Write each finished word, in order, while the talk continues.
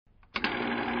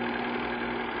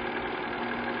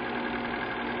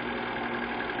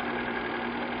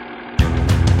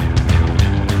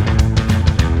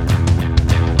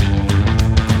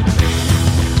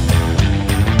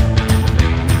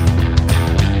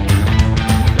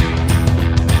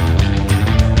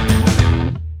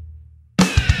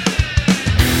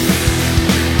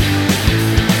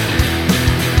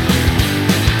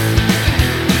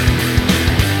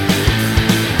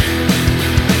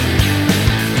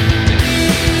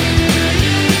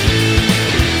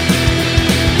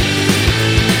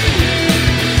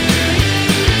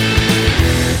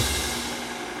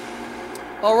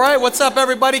What's up,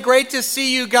 everybody? Great to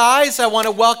see you guys. I want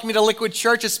to welcome you to Liquid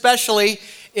Church, especially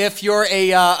if you're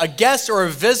a guest or a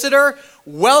visitor.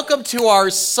 Welcome to our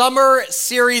summer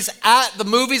series at the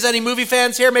movies. Any movie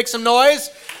fans here? Make some noise.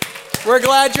 We're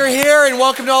glad you're here, and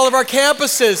welcome to all of our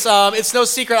campuses. It's no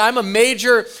secret, I'm a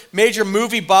major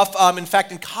movie buff. In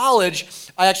fact, in college,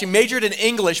 I actually majored in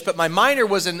English, but my minor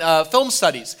was in film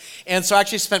studies. And so I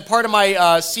actually spent part of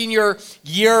my senior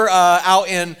year out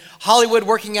in Hollywood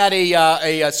working at a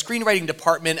screenwriting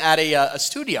department at a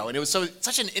studio. And it was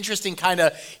such an interesting kind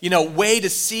of, way to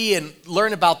see and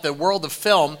learn about the world of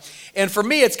film. And for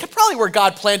me, it's probably where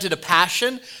God planted a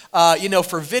passion,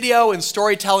 for video and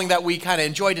storytelling that we kind of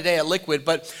enjoy today at Liquid.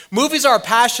 But movies are a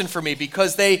passion for me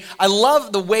because I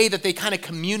love the way that they kind of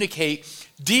communicate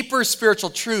deeper spiritual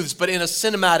truths, but in a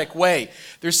cinematic way.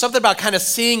 There's something about kind of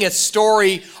seeing a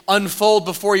story unfold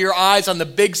before your eyes on the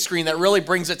big screen that really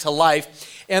brings it to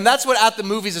life. And that's what At the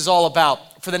Movies is all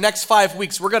about. For the next 5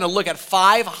 weeks, we're going to look at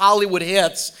 5 Hollywood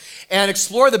hits and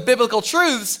explore the biblical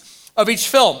truths of each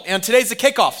film. And today's the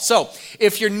kickoff. So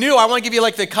if you're new, I want to give you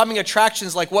the coming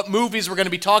attractions, what movies we're going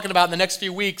to be talking about in the next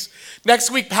few weeks.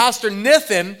 Next week, Pastor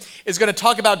Nithin is going to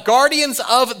talk about Guardians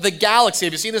of the Galaxy.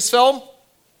 Have you seen this film?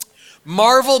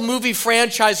 Marvel movie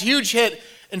franchise, huge hit.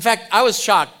 In fact, I was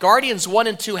shocked. Guardians 1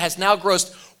 and 2 has now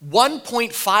grossed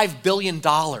 $1.5 billion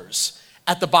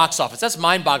at the box office. That's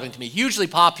mind-boggling to me. Hugely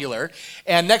popular.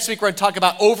 And next week, we're going to talk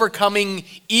about overcoming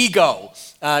ego.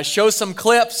 Show some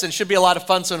clips, and should be a lot of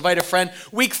fun, so invite a friend.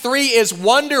 Week 3 is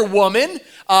Wonder Woman.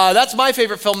 That's my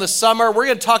favorite film this summer. We're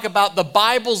going to talk about the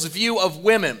Bible's view of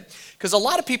women, because a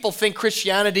lot of people think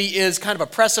Christianity is kind of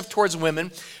oppressive towards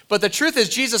women, but the truth is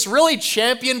Jesus really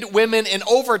championed women and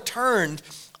overturned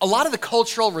a lot of the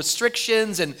cultural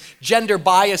restrictions and gender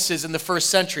biases in the first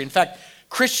century. In fact,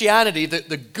 Christianity,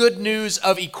 the good news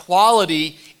of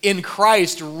equality in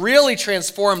Christ, really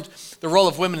transformed the role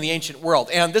of women in the ancient world.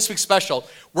 And this week's special,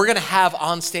 we're going to have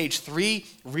on stage 3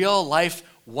 real-life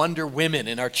Wonder Women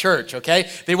in our church, okay?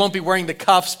 They won't be wearing the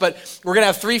cuffs, but we're going to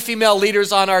have 3 female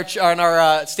leaders on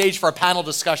our stage for our panel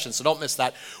discussion, so don't miss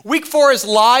that. Week 4 is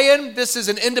Lion. This is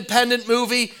an independent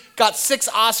movie, got 6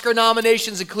 Oscar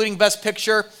nominations, including Best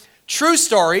Picture. True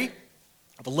story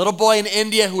of a little boy in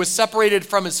India who was separated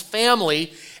from his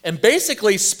family and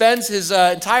basically spends his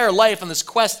entire life on this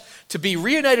quest to be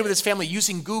reunited with his family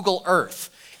using Google Earth.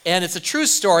 And it's a true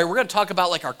story. We're going to talk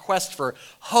about our quest for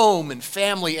home and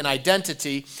family and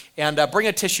identity, and bring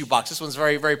a tissue box. This one's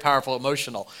very, very powerful,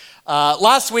 emotional.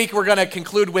 Last week, we're going to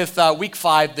conclude with week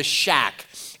 5, The Shack.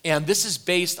 And this is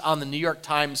based on the New York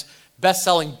Times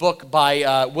best-selling book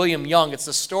by William Young. It's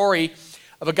the story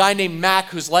of a guy named Mac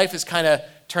whose life is kind of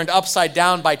turned upside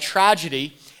down by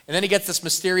tragedy. And then he gets this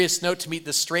mysterious note to meet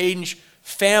this strange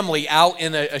family out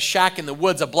in a shack in the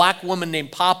woods, a black woman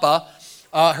named Papa,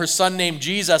 her son named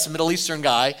Jesus, a Middle Eastern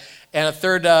guy, and a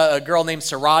third girl named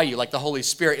Sarayu, like the Holy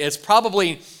Spirit. It's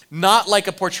probably not like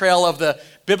a portrayal of the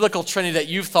biblical Trinity that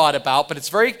you've thought about, but it's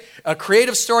very a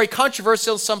creative story,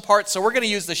 controversial in some parts, so we're going to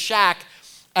use The Shack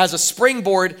as a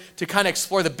springboard to kind of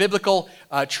explore the biblical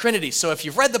Trinity. So if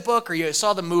you've read the book or you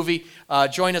saw the movie,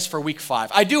 join us for week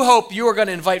 5. I do hope you are going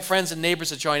to invite friends and neighbors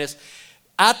to join us.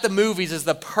 At the Movies is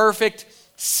the perfect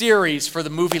series for the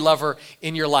movie lover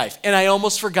in your life. And I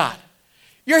almost forgot.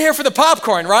 You're here for the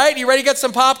popcorn, right? You ready to get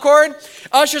some popcorn?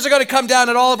 Ushers are going to come down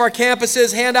at all of our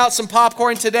campuses, hand out some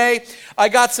popcorn today. I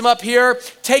got some up here.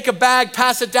 Take a bag,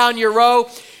 pass it down your row.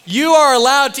 You are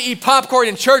allowed to eat popcorn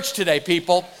in church today,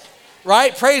 people.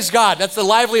 Right? Praise God. That's the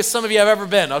liveliest some of you have ever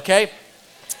been, okay?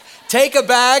 Take a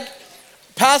bag,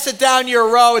 pass it down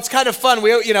your row. It's kind of fun.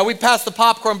 We pass the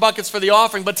popcorn buckets for the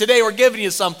offering, but today we're giving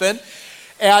you something.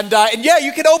 And yeah,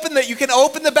 you can open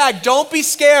the bag. Don't be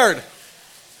scared.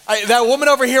 That woman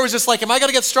over here was just like, am I going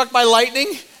to get struck by lightning?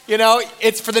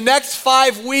 It's for the next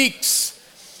 5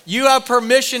 weeks. You have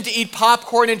permission to eat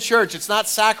popcorn in church. It's not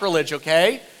sacrilege,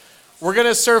 okay? We're going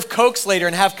to serve Cokes later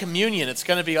and have communion. It's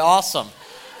going to be awesome.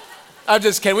 I'm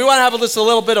just kidding. We want to have just a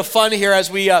little bit of fun here as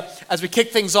we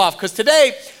kick things off. Because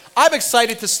today, I'm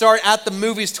excited to start At the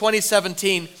Movies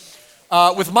 2017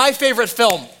 with my favorite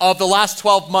film of the last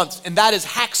 12 months, and that is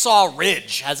Hacksaw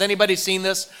Ridge. Has anybody seen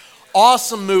this?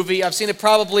 Awesome movie. I've seen it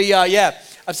probably, I've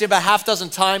seen it about half dozen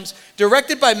times.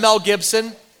 Directed by Mel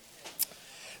Gibson.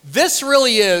 This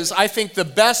really is, I think, the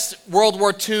best World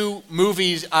War II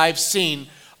movies I've seen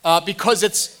because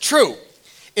it's true.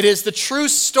 It is the true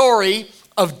story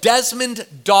of Desmond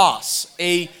Doss,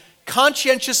 a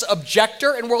conscientious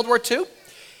objector in World War II.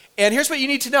 And here's what you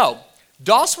need to know.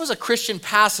 Doss was a Christian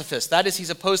pacifist. That is, he's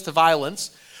opposed to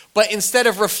violence. But instead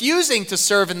of refusing to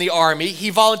serve in the army, he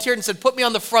volunteered and said, put me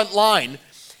on the front line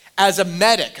as a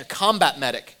medic, a combat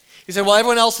medic. He said, well,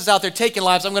 everyone else is out there taking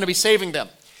lives. I'm going to be saving them.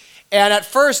 And at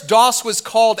first, Doss was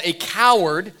called a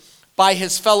coward by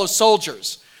his fellow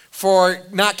soldiers for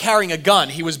not carrying a gun.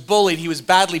 He was bullied. He was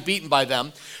badly beaten by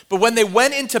them. But when they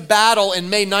went into battle in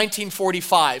May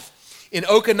 1945 in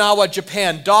Okinawa,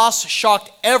 Japan, Doss shocked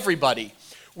everybody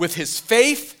with his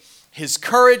faith, his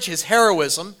courage, his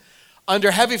heroism.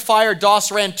 Under heavy fire, Doss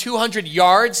ran 200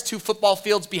 yards, 2 football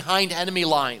fields behind enemy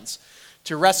lines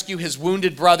to rescue his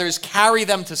wounded brothers, carry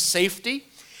them to safety,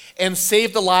 and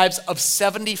save the lives of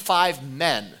 75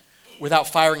 men without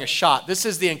firing a shot. This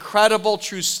is the incredible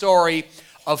true story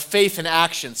of faith in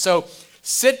action. So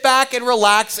sit back and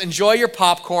relax, enjoy your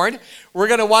popcorn. We're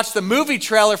going to watch the movie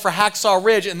trailer for Hacksaw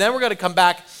Ridge, and then we're going to come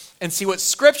back and see what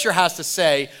Scripture has to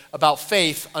say about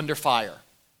faith under fire.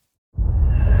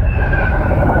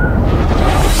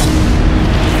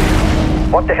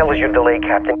 What the hell is your delay,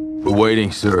 Captain? We're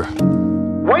waiting, sir.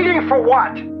 Waiting for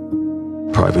what?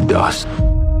 Private Doss.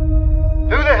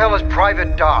 Who the hell is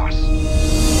Private Doss?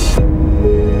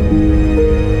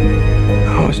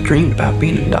 I always dreamed about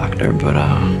being a doctor, but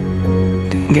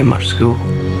didn't get much school.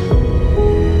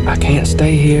 I can't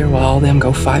stay here while all them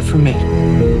go fight for me.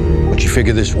 But you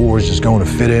figure this war is just going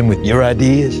to fit in with your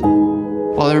ideas?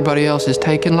 While everybody else is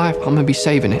taking life, I'm gonna be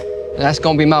saving it. And that's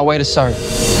gonna be my way to serve.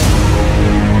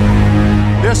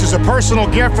 This is a personal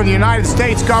gift from the United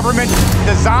States government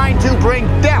designed to bring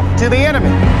death to the enemy.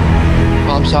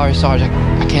 Well, I'm sorry, Sergeant.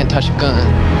 I can't touch a gun.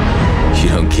 You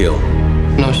don't kill.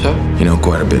 No, sir. You know,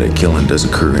 quite a bit of killing does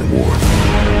occur in war.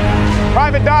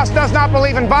 Private Doss does not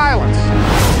believe in violence.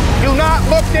 Do not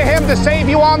look to him to save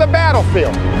you on the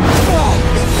battlefield.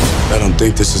 I don't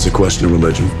think this is a question of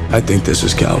religion. I think this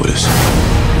is cowardice.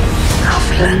 I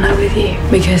fell in love with you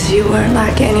because you weren't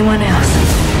like anyone else.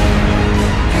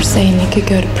 You're saying you could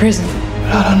go to prison.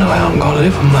 But I don't know how I'm gonna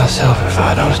live with myself if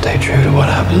I don't stay true to what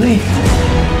I believe.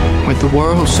 With the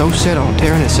world so set on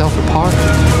tearing itself apart,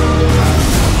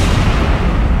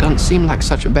 doesn't seem like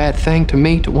such a bad thing to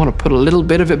me to want to put a little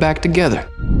bit of it back together.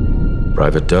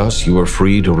 Private Doss, you are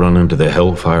free to run into the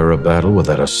hellfire of battle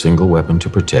without a single weapon to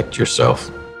protect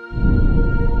yourself.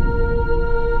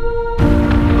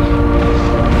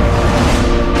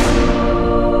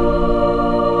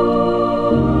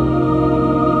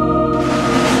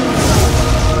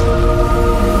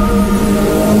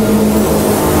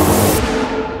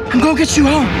 I'm gonna get you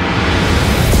home.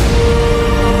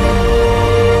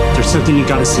 There's something you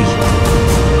gotta see.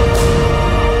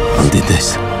 Who did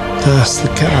this? That's the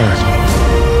coward.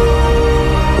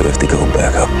 We have to go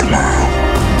back up tomorrow.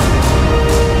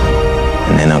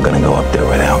 And they're not gonna go up there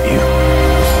without you.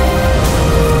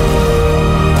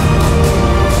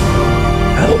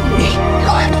 Help me. You're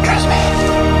gonna have to trust me.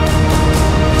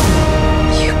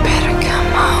 You better come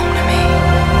home to me.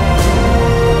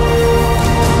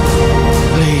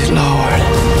 Please, Lord,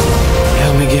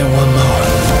 help me get one more.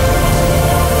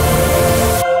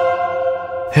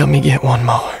 Help me get one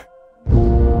more.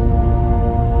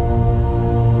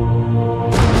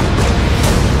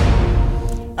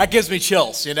 That gives me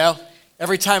chills, you know?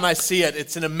 Every time I see it,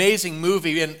 it's an amazing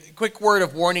movie. And quick word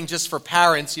of warning just for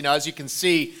parents, you know, as you can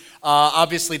see,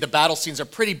 obviously the battle scenes are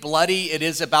pretty bloody. It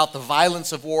is about the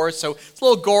violence of war, so it's a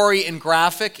little gory and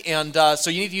graphic, and so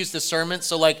you need to use discernment.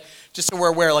 So like, just so we're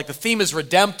aware, like the theme is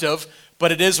redemptive,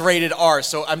 but it is rated R.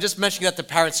 So I'm just mentioning that to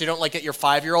parents so you don't like get your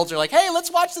 5-year-olds. They're like, hey, let's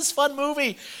watch this fun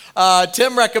movie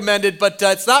Tim recommended, but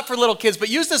it's not for little kids. But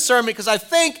use discernment because I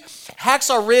think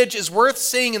Hacksaw Ridge is worth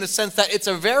seeing in the sense that it's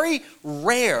a very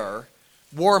rare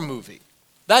war movie.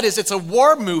 That is, it's a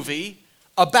war movie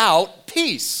about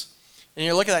peace. And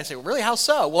you look at that and say, well, really, how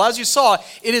so? Well, as you saw,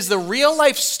 it is the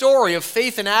real-life story of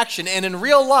faith in action. And in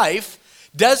real life,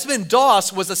 Desmond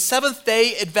Doss was a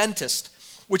Seventh-day Adventist,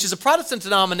 which is a Protestant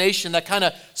denomination that kind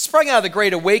of sprung out of the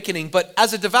Great Awakening. But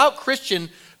as a devout Christian,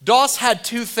 Doss had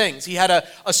 2 things. He had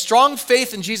a strong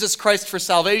faith in Jesus Christ for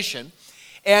salvation,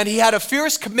 and he had a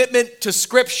fierce commitment to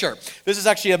Scripture. This is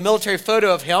actually a military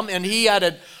photo of him, and he had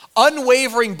an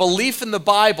unwavering belief in the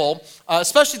Bible,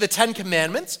 especially the 10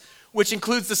 Commandments, which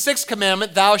includes the 6th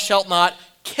commandment, thou shalt not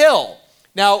kill.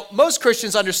 Now, most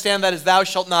Christians understand that as thou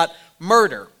shalt not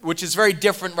murder, which is very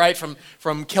different, right,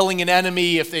 from killing an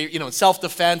enemy if they, in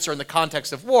self-defense or in the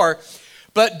context of war.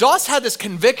 But Doss had this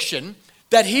conviction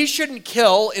that he shouldn't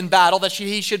kill in battle, that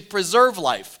he should preserve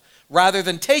life rather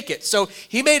than take it. So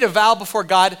he made a vow before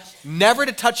God never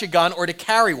to touch a gun or to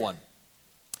carry one.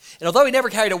 And although he never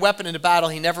carried a weapon into battle,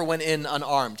 he never went in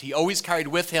unarmed. He always carried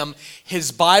with him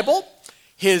his Bible,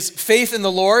 his faith in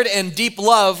the Lord, and deep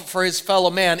love for his fellow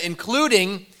man,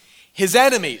 including his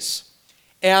enemies.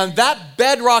 And that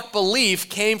bedrock belief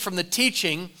came from the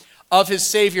teaching of his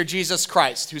Savior, Jesus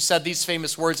Christ, who said these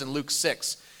famous words in Luke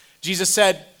 6. Jesus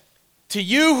said, "To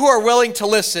you who are willing to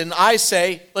listen, I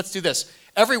say," let's do this.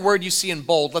 Every word you see in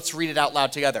bold, let's read it out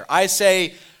loud together. I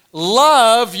say,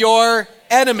 love your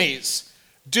enemies.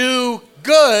 Do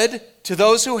good to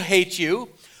those who hate you.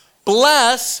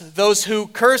 Bless those who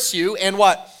curse you. And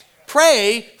what?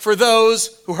 Pray for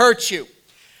those who hurt you.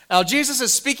 Now, Jesus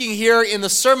is speaking here in the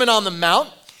Sermon on the Mount.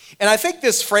 And I think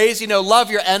this phrase,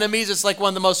 love your enemies, is like one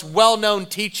of the most well-known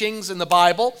teachings in the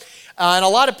Bible. And a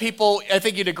lot of people, I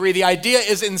think you'd agree, the idea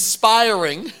is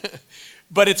inspiring,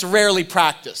 but it's rarely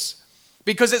practiced.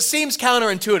 Because it seems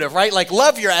counterintuitive, right? Like,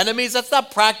 love your enemies, that's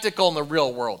not practical in the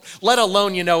real world, let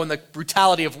alone, in the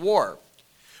brutality of war.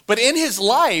 But in his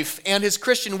life and his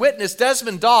Christian witness,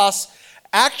 Desmond Doss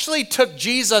actually took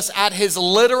Jesus at his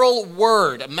literal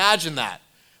word. Imagine that.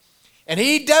 And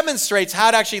he demonstrates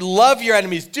how to actually love your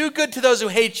enemies, do good to those who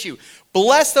hate you,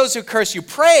 bless those who curse you,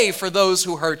 pray for those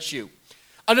who hurt you.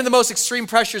 Under the most extreme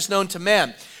pressures known to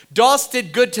man, Doss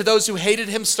did good to those who hated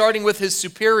him, starting with his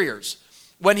superiors.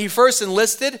 When he first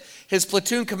enlisted, his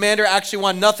platoon commander actually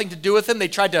wanted nothing to do with him. They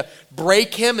tried to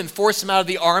break him and force him out of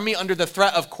the army under the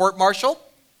threat of court-martial.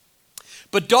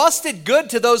 But Doss did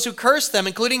good to those who cursed them,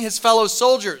 including his fellow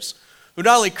soldiers, who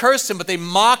not only cursed him, but they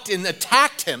mocked and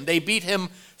attacked him. They beat him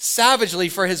savagely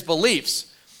for his beliefs.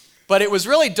 But it was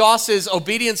really Doss's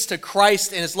obedience to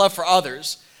Christ and his love for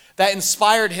others that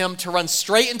inspired him to run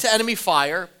straight into enemy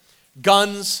fire,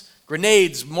 guns,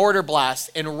 grenades, mortar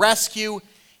blasts, and rescue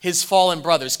his fallen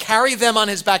brothers, carry them on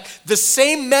his back, the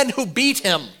same men who beat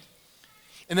him,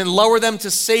 and then lower them to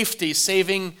safety,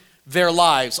 saving their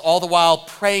lives, all the while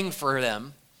praying for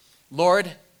them,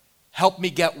 Lord, help me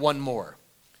get one more.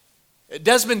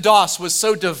 Desmond Doss was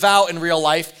so devout in real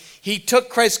life, he took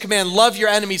Christ's command, love your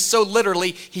enemies, so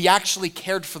literally, he actually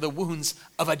cared for the wounds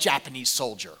of a Japanese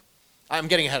soldier. I'm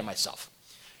getting ahead of myself.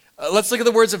 Let's look at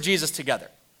the words of Jesus together.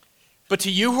 But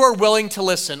to you who are willing to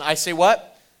listen, I say what?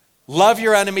 Love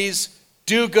your enemies,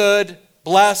 do good,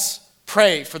 bless,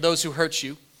 pray for those who hurt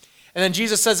you. And then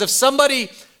Jesus says, if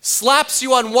somebody slaps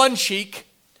you on one cheek,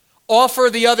 offer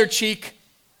the other cheek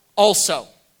also.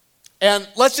 And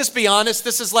let's just be honest,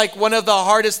 this is like one of the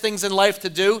hardest things in life to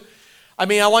do. I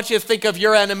mean, I want you to think of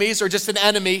your enemies or just an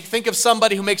enemy. Think of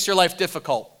somebody who makes your life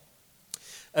difficult.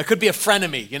 It could be a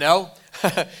frenemy,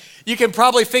 You can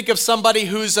probably think of somebody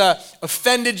who's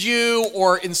offended you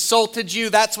or insulted you.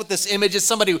 That's what this image is.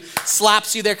 Somebody who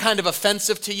slaps you, they're kind of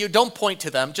offensive to you. Don't point to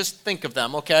them, just think of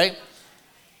them, okay?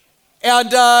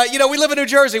 And, we live in New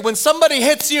Jersey. When somebody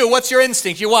hits you, what's your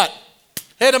instinct? You what?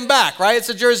 Hit them back, right? It's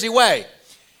a Jersey way.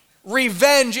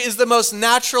 Revenge is the most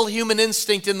natural human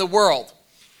instinct in the world.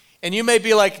 And you may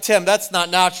be like, Tim, that's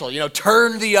not natural.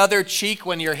 Turn the other cheek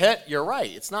when you're hit. You're right,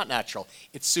 it's not natural.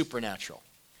 It's supernatural.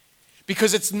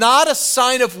 Because it's not a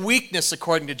sign of weakness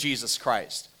according to Jesus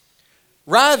Christ.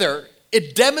 Rather,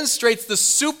 it demonstrates the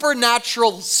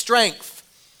supernatural strength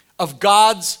of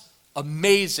God's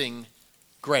amazing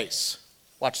grace.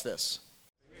 Watch this.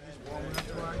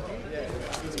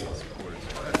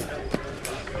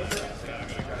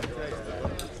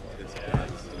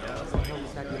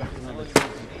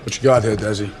 What you got here,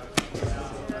 Desi?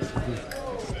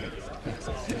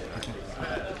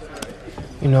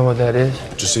 You know what that is?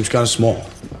 Just seems kind of small.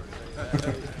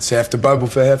 It's half the Bible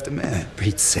for half the man. For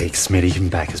Pete's sake, Smitty, give him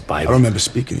back his I Bible. don't remember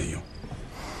speaking to you.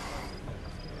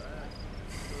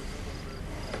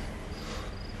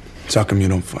 So how come you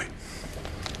don't fight?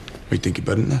 Or you think you're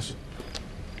better than us?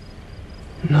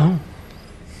 No.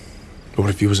 But what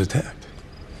if you was attacked?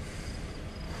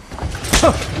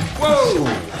 Whoa!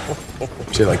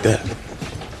 Say it like that.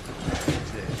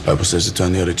 Bible says to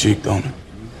turn the other cheek, don't it?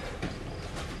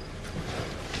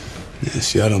 Yeah,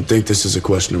 see, I don't think this is a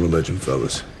question of religion,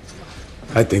 fellas.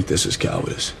 I think this is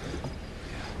cowardice.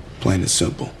 Plain and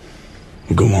simple.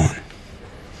 Well, go on.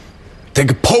 Take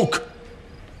a poke!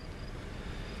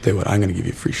 Tell you what, I'm gonna give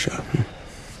you a free shot.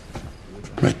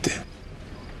 Right there.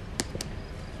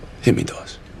 Hit me,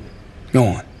 Doss. Go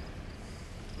on.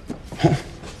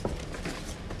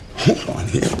 Hold on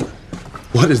here.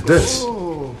 What is this?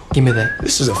 Give me that.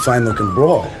 This is a fine-looking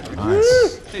broad.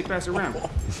 Nice. Hey, pass it around.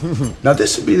 Now,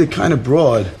 this would be the kind of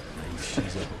broad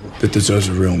that deserves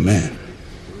a real man.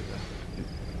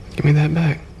 Give me that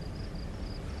back.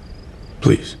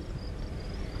 Please.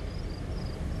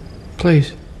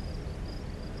 Please.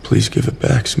 Please give it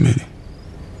back, Smitty.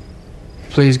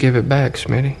 Please give it back,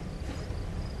 Smitty.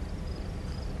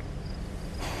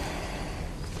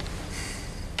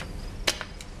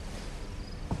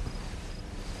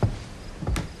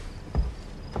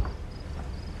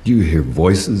 Do you hear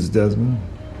voices, Desmond?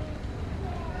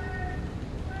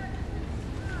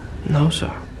 No,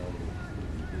 sir.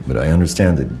 But I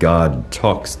understand that God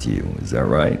talks to you, is that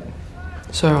right?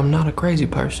 Sir, I'm not a crazy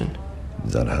person.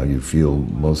 Is that how you feel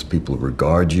most people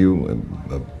regard you,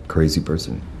 a crazy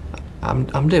person?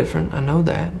 I'm different, I know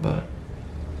that, but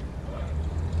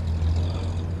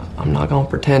I'm not gonna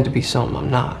pretend to be something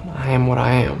I'm not. I am what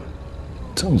I am.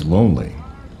 It sounds lonely.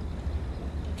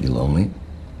 You lonely?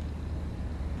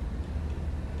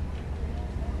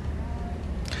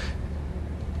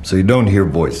 So you don't hear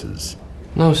voices?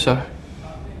 No, sir.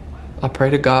 I pray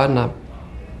to God and I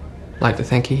like to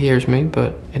think he hears me,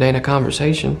 but it ain't a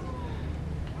conversation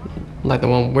like the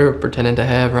one we're pretending to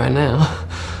have right now.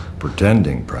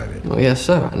 Pretending, Private? Well, yes,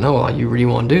 sir. I know all you really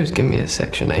want to do is give me a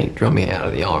Section 8, drum me out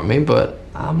of the Army, but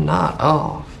I'm not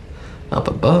off, up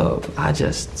above. I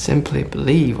just simply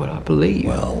believe what I believe.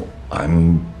 Well,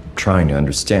 I'm trying to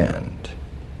understand,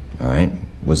 all right?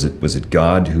 Was it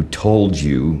God who told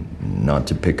you not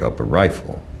to pick up a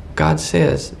rifle? God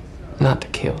says not to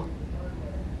kill.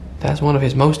 That's one of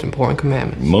his most important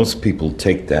commandments. Most people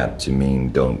take that to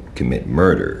mean don't commit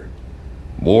murder.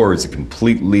 War is a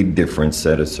completely different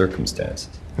set of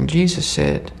circumstances. And Jesus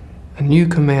said, "A new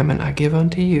commandment I give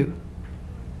unto you,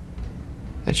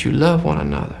 that you love one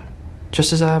another,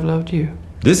 just as I have loved you."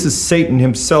 This is Satan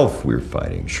himself we're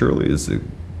fighting. Surely as a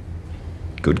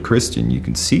good Christian, you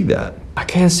can see that. I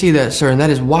can't see that, sir, and that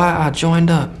is why I joined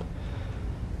up.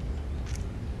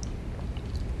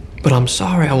 But I'm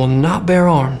sorry, I will not bear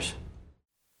arms.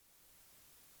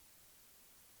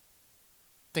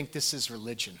 I think this is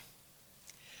religion.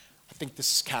 I think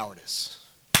this is cowardice.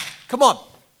 Come on.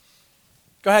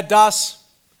 Go ahead, Das.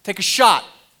 Take a shot.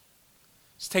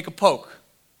 Let's take a poke.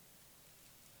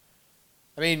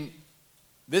 I mean,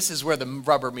 this is where the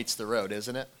rubber meets the road,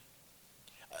 isn't it?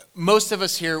 Most of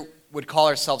us here would call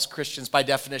ourselves Christians. By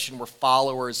definition, we're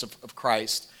followers of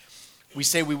Christ. We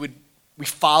say we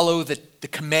follow the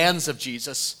commands of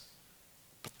Jesus.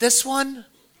 But this one,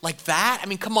 like that? I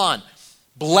mean, come on.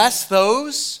 Bless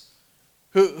those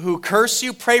who curse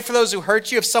you. Pray for those who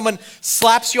hurt you. If someone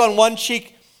slaps you on one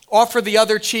cheek, offer the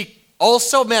other cheek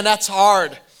also. Man, that's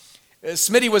hard.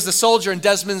 Smitty was the soldier in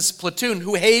Desmond's platoon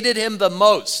who hated him the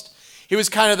most. He was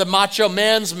kind of the macho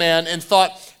man's man and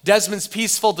thought Desmond's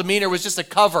peaceful demeanor was just a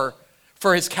cover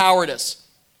for his cowardice.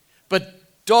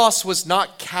 But Doss was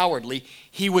not cowardly.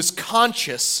 He was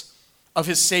conscious of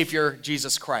his Savior,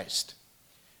 Jesus Christ.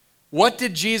 What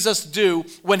did Jesus do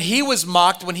when he was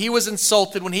mocked, when he was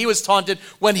insulted, when he was taunted,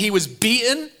 when he was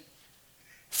beaten?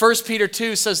 1 Peter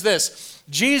 2 says this: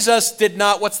 Jesus did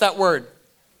not, what's that word?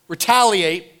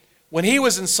 Retaliate when he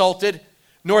was insulted,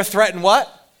 nor threaten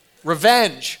what?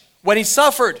 Revenge when he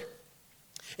suffered.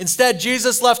 Instead,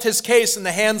 Jesus left his case in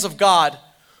the hands of God,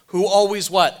 who always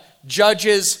what?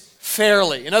 Judges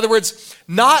fairly. In other words,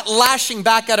 not lashing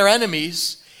back at our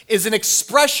enemies is an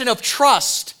expression of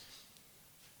trust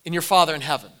in your Father in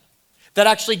heaven. That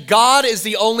actually God is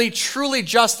the only truly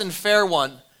just and fair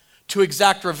one to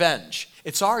exact revenge.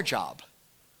 It's our job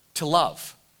to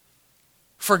love.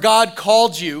 For God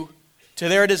called you to,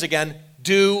 there it is again,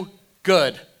 do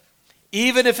good.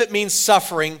 Even if it means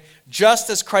suffering, just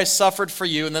as Christ suffered for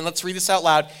you. And then let's read this out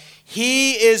loud.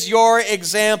 He is your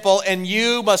example, and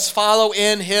you must follow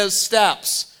in his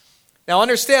steps. Now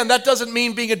understand, that doesn't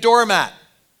mean being a doormat.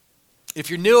 If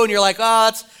you're new and you're like,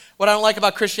 that's what I don't like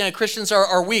about Christianity. Christians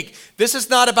are weak. This is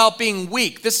not about being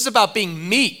weak. This is about being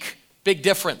meek. Big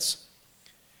difference.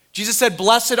 Jesus said,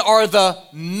 blessed are the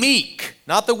meek,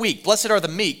 not the weak. Blessed are the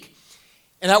meek.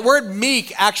 And that word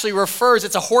meek actually refers,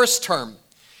 it's a horse term.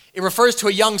 It refers to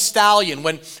a young stallion.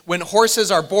 When horses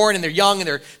are born and they're young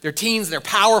and they're teens and they're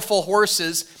powerful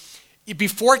horses,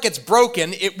 before it gets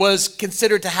broken, it was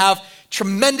considered to have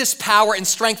tremendous power and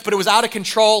strength, but it was out of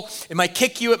control. It might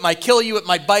kick you, it might kill you, it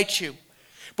might bite you.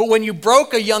 But when you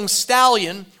broke a young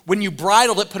stallion, when you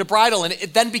bridled it, put a bridle in it,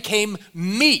 it then became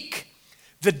meek.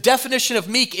 The definition of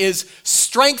meek is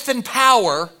strength and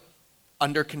power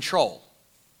under control.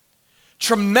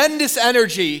 Tremendous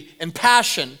energy and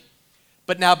passion,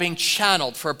 but now being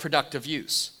channeled for a productive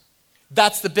use.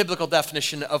 That's the biblical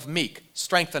definition of meek,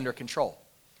 strength under control.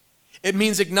 It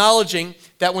means acknowledging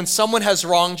that when someone has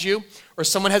wronged you, or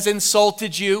someone has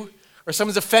insulted you, or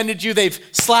someone's offended you, they've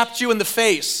slapped you in the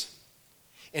face,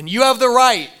 and you have the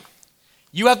right,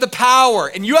 you have the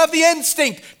power, and you have the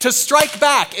instinct to strike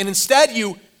back, and instead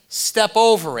you step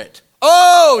over it.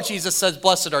 Oh, Jesus says,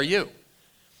 blessed are you,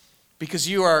 because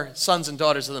you are sons and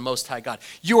daughters of the Most High God.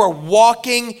 You are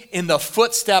walking in the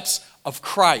footsteps of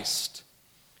Christ,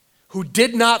 who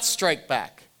did not strike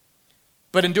back,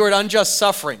 but endured unjust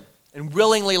suffering and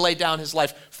willingly laid down his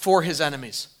life for his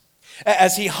enemies.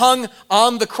 As he hung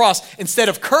on the cross, instead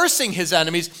of cursing his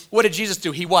enemies, what did Jesus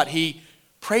do? He what? He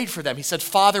prayed for them. He said,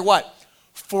 Father, what?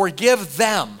 Forgive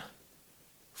them,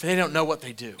 for they don't know what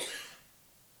they do.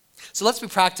 So let's be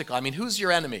practical. I mean, who's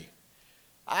your enemy?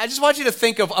 I just want you to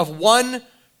think of one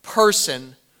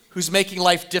person who's making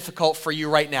life difficult for you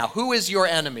right now. Who is your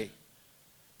enemy?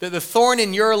 The thorn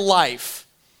in your life.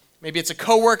 Maybe it's a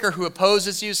coworker who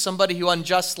opposes you, somebody who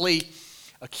unjustly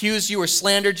accused you or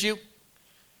slandered you.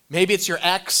 Maybe it's your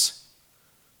ex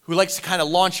who likes to kind of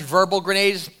launch verbal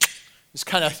grenades, just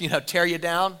kind of, tear you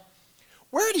down.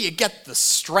 Where do you get the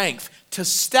strength to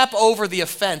step over the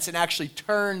offense and actually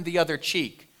turn the other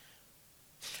cheek?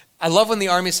 I love when the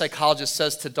Army psychologist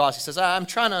says to Doss, he says, I'm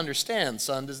trying to understand,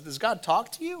 son. Does God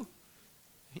talk to you?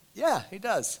 Yeah, he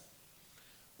does.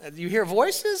 Do you hear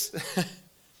voices?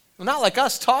 Well, not like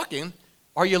us talking.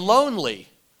 Are you lonely?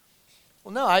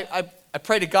 Well, no, I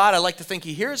pray to God. I like to think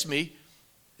he hears me.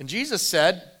 And Jesus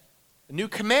said, a new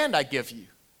command I give you.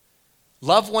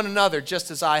 Love one another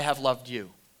just as I have loved you.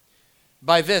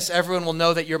 By this, everyone will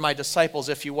know that you're my disciples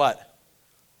if you what?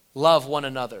 Love one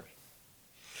another.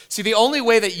 See, the only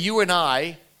way that you and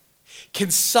I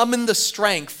can summon the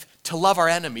strength to love our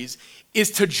enemies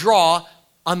is to draw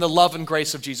on the love and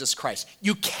grace of Jesus Christ.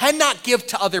 You cannot give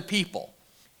to other people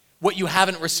what you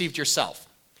haven't received yourself.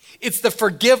 It's the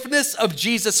forgiveness of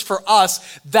Jesus for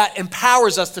us that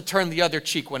empowers us to turn the other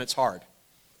cheek when it's hard.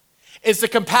 It's the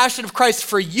compassion of Christ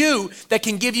for you that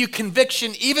can give you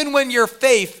conviction even when your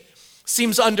faith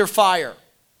seems under fire.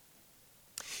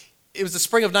 It was the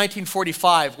spring of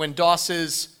 1945 when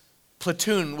Doss's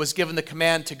platoon was given the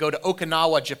command to go to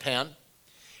Okinawa, Japan.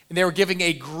 And they were given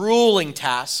a grueling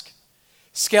task,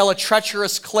 scale a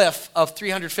treacherous cliff of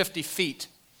 350 feet,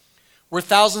 where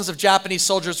thousands of Japanese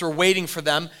soldiers were waiting for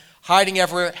them, hiding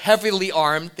everywhere, heavily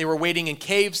armed. They were waiting in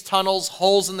caves, tunnels,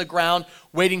 holes in the ground,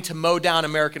 waiting to mow down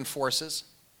American forces.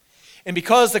 And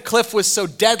because the cliff was so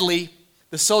deadly,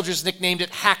 the soldiers nicknamed it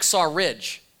Hacksaw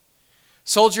Ridge.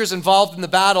 Soldiers involved in the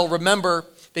battle, remember,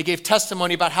 they gave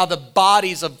testimony about how the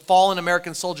bodies of fallen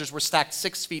American soldiers were stacked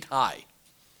 6 feet high.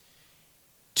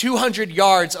 200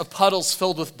 yards of puddles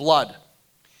filled with blood.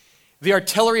 The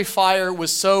artillery fire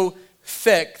was so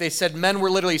thick, they said men were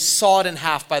literally sawed in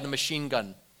half by the machine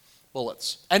gun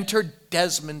bullets. Enter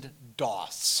Desmond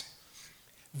Doss,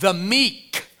 the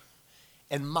meek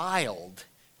and mild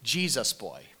Jesus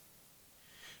boy,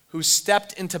 who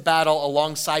stepped into battle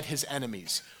alongside his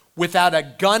enemies without a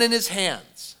gun in his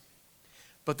hands,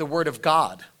 but the word of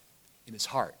God in his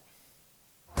heart.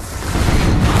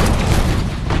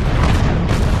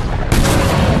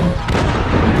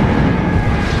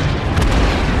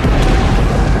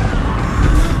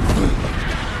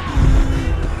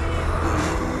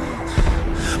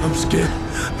 I'm scared.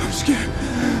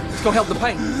 Let's go help the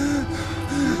pain.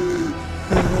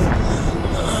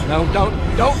 No,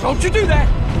 don't you do that.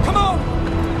 Come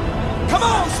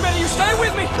on, Smitty, you stay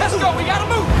with me. Let's go, we gotta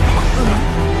move.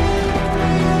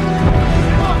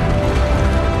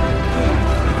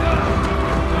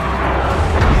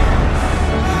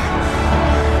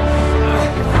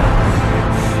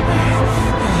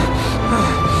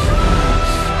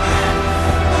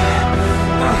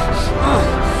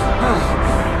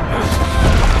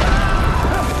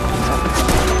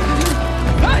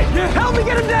 Help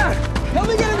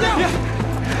me get him down!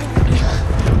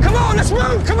 Yeah. Come on, let's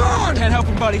move! Come on! Can't help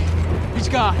him, buddy. He's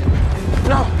gone.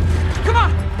 No. Come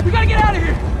on! We gotta get out of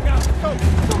here! Go!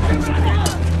 Come on, let's go!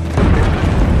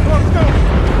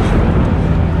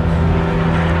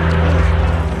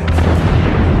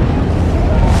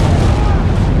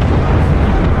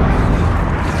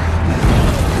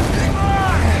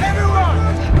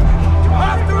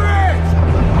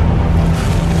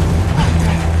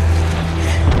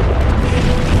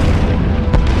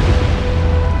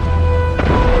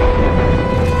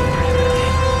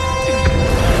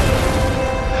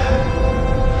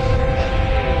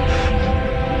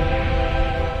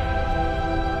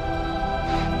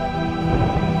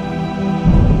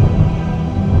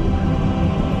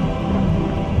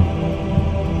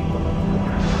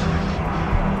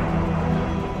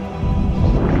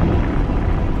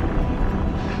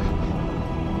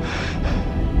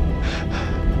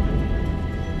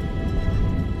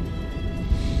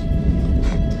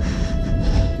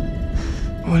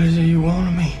 What is it you want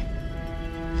of me?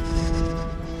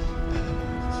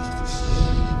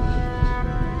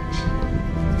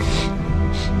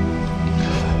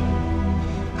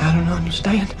 I don't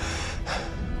understand.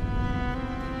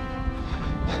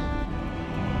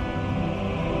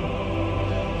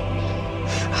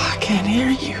 I can't hear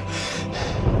you.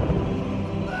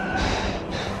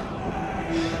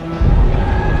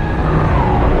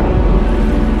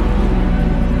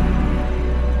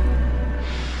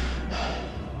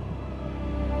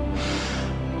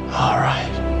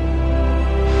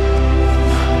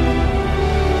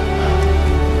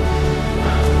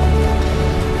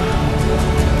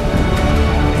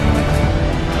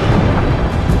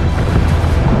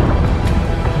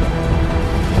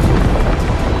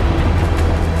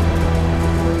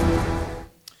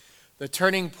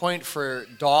 turning point for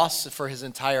Doss, for his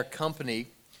entire company,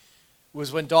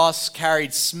 was when Doss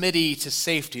carried Smitty to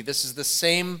safety. This is the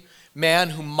same man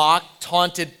who mocked,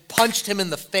 taunted, punched him in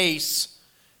the face,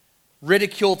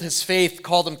 ridiculed his faith,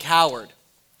 called him coward.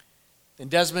 And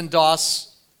Desmond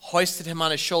Doss hoisted him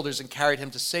on his shoulders and carried him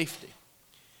to safety.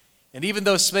 And even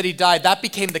though Smitty died, that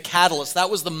became the catalyst. That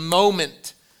was the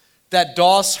moment that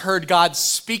Doss heard God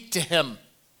speak to him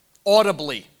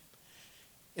audibly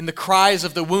in the cries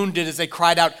of the wounded as they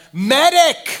cried out,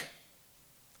 "Medic!"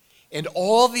 And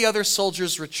all the other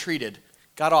soldiers retreated,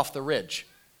 got off the ridge,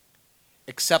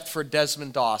 except for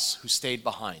Desmond Doss, who stayed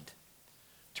behind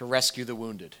to rescue the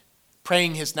wounded,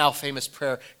 praying his now famous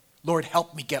prayer, "Lord,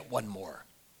 help me get one more."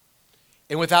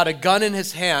 And without a gun in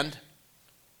his hand,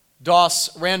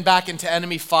 Doss ran back into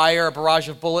enemy fire, a barrage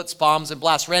of bullets, bombs, and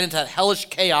blasts, ran into that hellish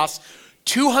chaos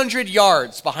 200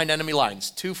 yards behind enemy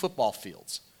lines, 2 football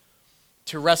fields,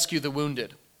 to rescue the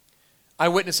wounded.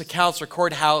 Eyewitness accounts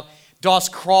record how Doss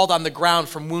crawled on the ground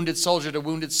from wounded soldier to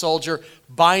wounded soldier,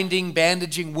 binding,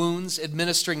 bandaging wounds,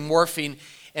 administering morphine,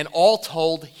 and all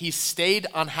told, he stayed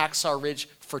on Hacksaw Ridge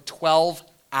for 12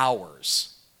 hours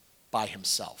by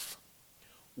himself.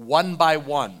 One by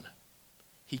one,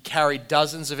 he carried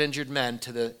dozens of injured men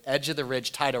to the edge of the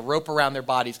ridge, tied a rope around their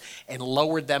bodies, and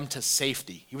lowered them to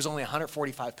safety. He was only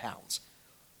 145 pounds,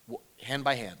 hand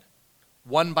by hand,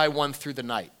 one by one through the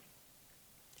night.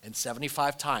 And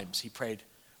 75 times he prayed,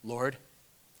 "Lord,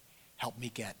 help me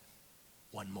get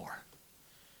one more."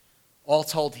 All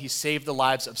told, he saved the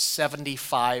lives of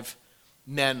 75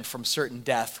 men from certain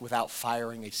death without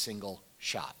firing a single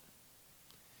shot.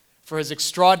 For his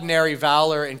extraordinary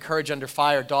valor and courage under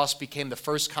fire, Doss became the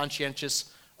first conscientious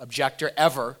objector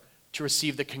ever to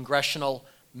receive the Congressional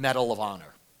Medal of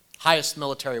Honor, highest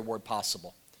military award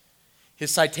possible.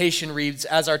 His citation reads,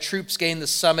 "As our troops gained the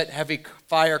summit, heavy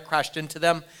fire crashed into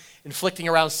them, inflicting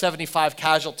around 75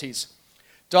 casualties.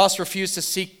 Doss refused to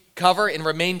seek cover and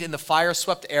remained in the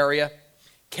fire-swept area,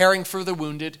 caring for the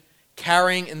wounded,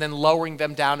 carrying and then lowering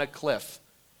them down a cliff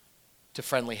to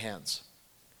friendly hands."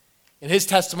 In his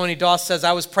testimony, Doss says,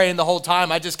 "I was praying the whole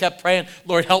time. I just kept praying,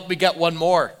 'Lord, help me get one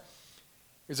more.'"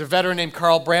 There's a veteran named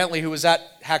Carl Brantley who was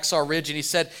at Hacksaw Ridge, and he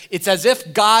said, "It's as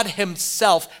if God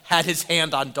himself had his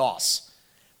hand on Doss.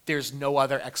 There's no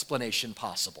other explanation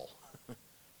possible."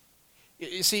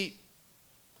 You see,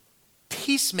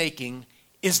 peacemaking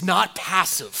is not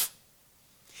passive.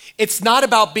 It's not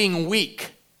about being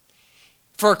weak.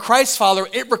 For a Christ follower,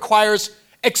 it requires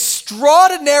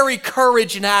extraordinary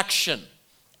courage in action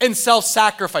and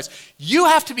self-sacrifice. You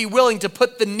have to be willing to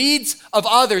put the needs of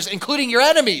others, including your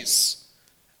enemies,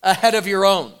 ahead of your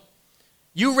own.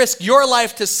 You risk your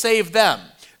life to save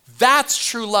them. That's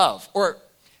true love, or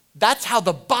that's how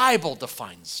the Bible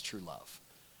defines true love.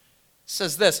 It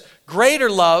says this, "Greater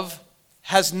love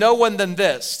has no one than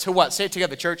this," to what? Say it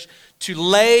together, church. "To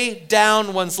lay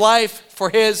down one's life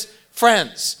for his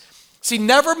friends." See,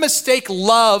 never mistake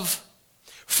love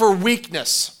for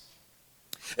weakness.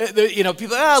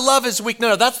 People, love is weak.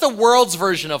 No, that's the world's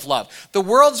version of love. The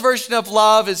world's version of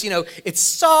love is, it's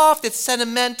soft, it's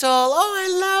sentimental. "Oh, I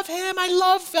love him. I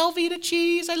love Velveeta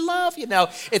cheese. I love,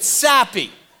 it's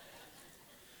sappy.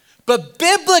 But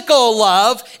biblical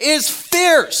love is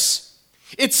fierce.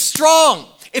 It's strong.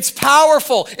 It's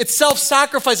powerful. It's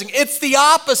self-sacrificing. It's the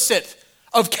opposite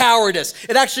of cowardice.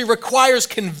 It actually requires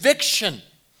conviction.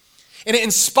 And it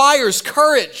inspires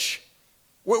courage.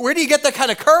 Where do you get that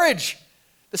kind of courage?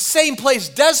 The same place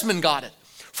Desmond got it.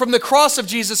 From the cross of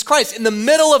Jesus Christ. In the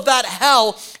middle of that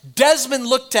hell, Desmond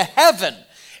looked to heaven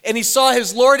and he saw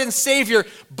his Lord and Savior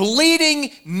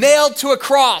bleeding, nailed to a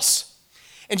cross.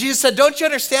 And Jesus said, "Don't you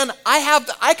understand?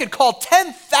 I could call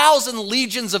 10,000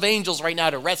 legions of angels right now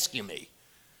to rescue me."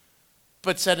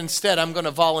 But said instead, "I'm going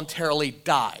to voluntarily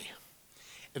die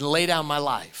and lay down my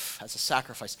life as a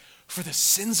sacrifice for the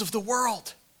sins of the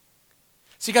world."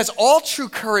 See, guys, all true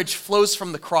courage flows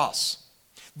from the cross.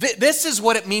 This is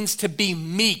what it means to be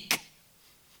meek,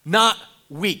 not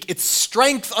weak. It's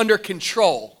strength under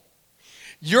control.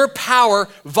 Your power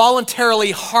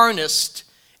voluntarily harnessed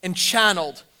and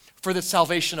channeled for the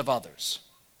salvation of others.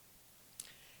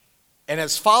 And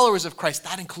as followers of Christ,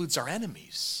 that includes our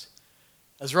enemies.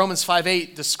 As Romans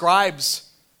 5:8 describes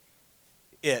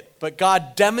it, but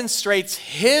God demonstrates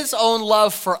his own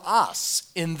love for us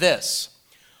in this.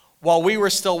 While we were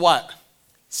still what?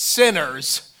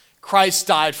 Sinners, Christ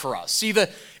died for us. See,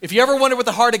 if you ever wonder what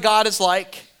the heart of God is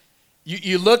like,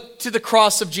 you look to the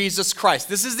cross of Jesus Christ.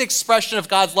 This is the expression of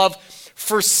God's love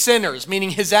for sinners,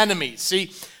 meaning his enemies.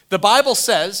 See, the Bible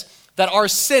says that our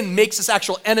sin makes us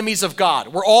actual enemies of God.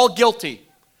 We're all guilty.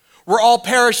 We're all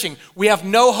perishing. We have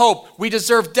no hope. We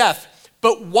deserve death.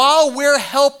 But while we're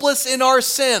helpless in our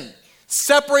sin,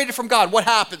 separated from God, what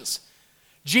happens?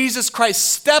 Jesus Christ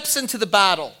steps into the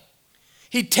battle.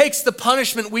 He takes the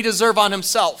punishment we deserve on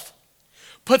himself,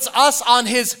 puts us on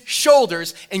his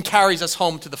shoulders, and carries us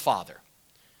home to the Father.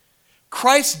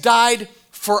 Christ died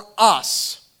for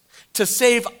us, to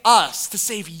save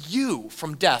you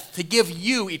from death, to give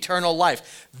you eternal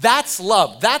life. That's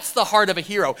love. That's the heart of a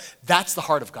hero. That's the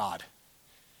heart of God.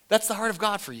 That's the heart of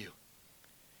God for you.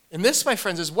 And this, my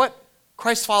friends, is what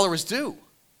Christ followers do.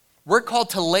 We're called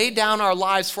to lay down our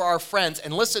lives for our friends,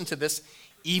 and listen to this,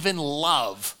 even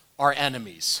love our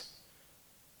enemies.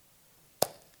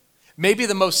 Maybe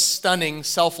the most stunning,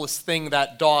 selfless thing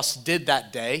that Doss did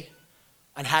that day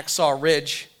on Hacksaw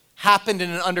Ridge happened in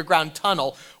an underground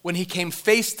tunnel when he came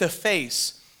face to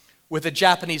face with a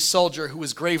Japanese soldier who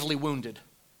was gravely wounded.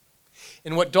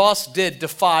 And what Doss did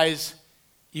defies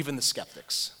even the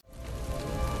skeptics.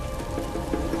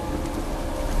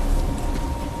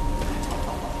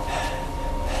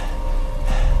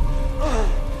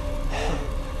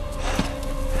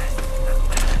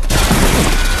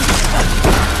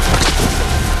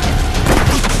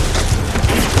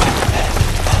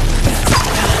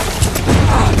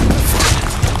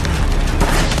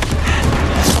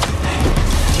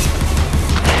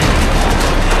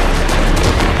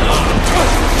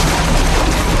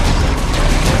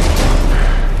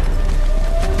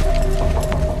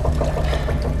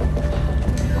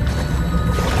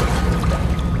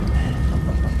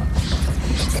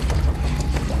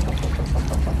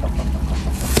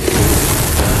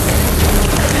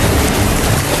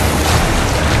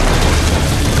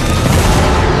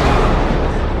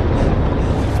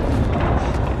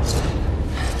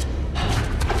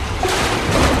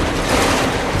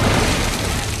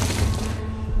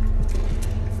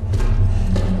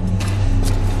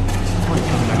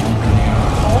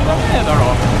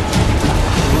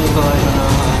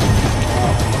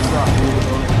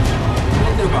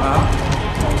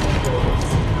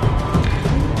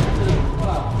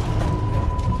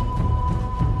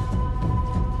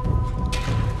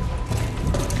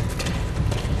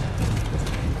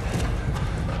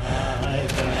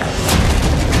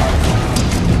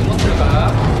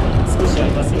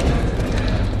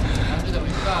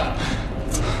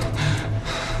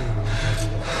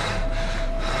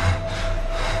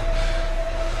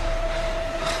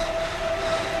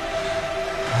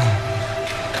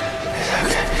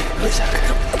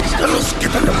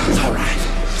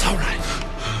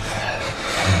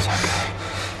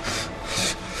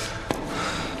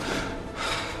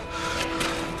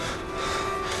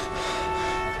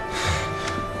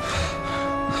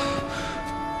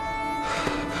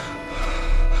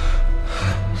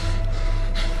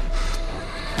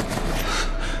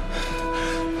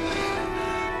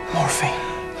 Morphine.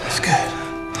 It's good.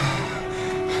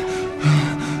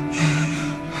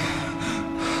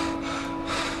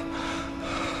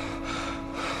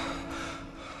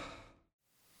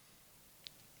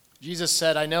 Jesus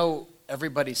said, I know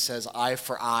everybody says eye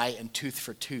for eye and tooth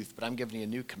for tooth, but I'm giving you a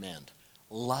new command.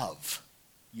 Love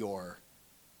your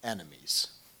enemies.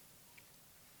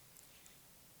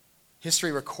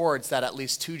 History records that at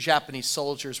least 2 Japanese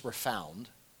soldiers were found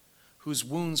whose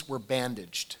wounds were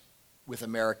bandaged with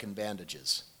American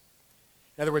bandages.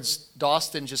 In other words, Doss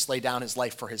didn't just lay down his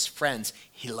life for his friends,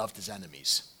 he loved his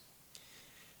enemies.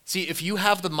 See, if you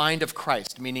have the mind of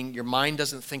Christ, meaning your mind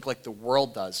doesn't think like the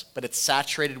world does, but it's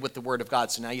saturated with the Word of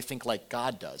God, so now you think like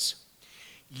God does,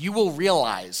 you will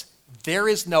realize there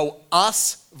is no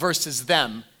us versus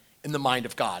them in the mind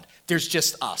of God. There's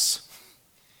just us.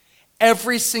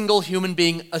 Every single human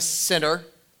being a sinner,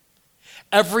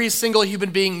 every single human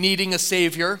being needing a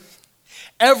Savior,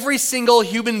 every single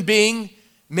human being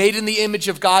made in the image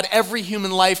of God, every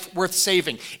human life worth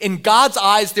saving. In God's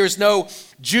eyes, there's no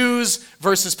Jews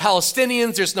versus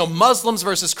Palestinians, there's no Muslims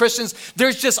versus Christians,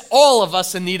 there's just all of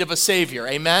us in need of a Savior,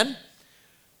 amen?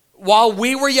 While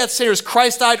we were yet sinners,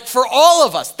 Christ died for all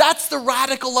of us. That's the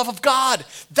radical love of God.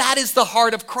 That is the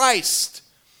heart of Christ.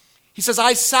 He says,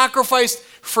 I sacrificed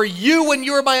for you when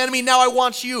you were my enemy, now I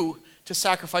want you to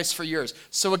sacrifice for yours.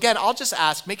 So again, I'll just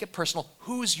ask, make it personal,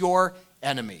 who's your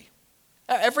enemy?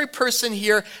 Every person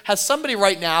here has somebody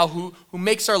right now who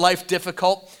makes our life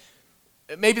difficult.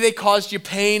 Maybe they caused you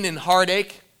pain and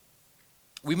heartache.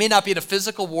 We may not be in a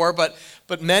physical war, but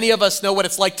many of us know what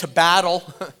it's like to battle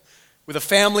with a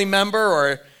family member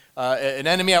or an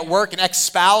enemy at work, an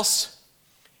ex-spouse.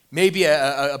 Maybe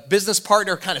a business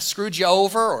partner kind of screwed you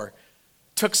over or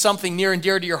took something near and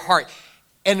dear to your heart.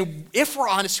 And if we're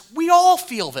honest, we all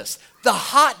feel this, the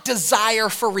hot desire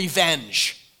for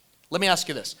revenge. Let me ask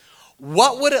you this.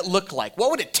 What would it look like? What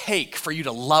would it take for you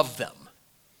to love them?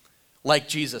 like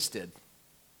Jesus did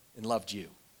and loved you?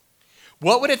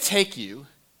 What would it take you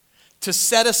to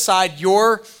set aside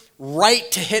your right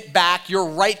to hit back, your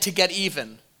right to get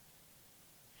even,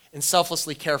 and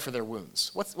selflessly care for their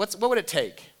wounds? What would it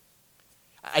take?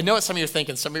 I know what some of you are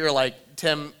thinking. Some of you are like,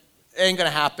 Tim, it ain't going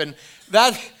to happen.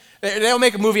 They'll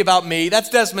make a movie about me. That's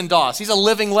Desmond Doss. He's a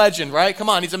living legend, right? Come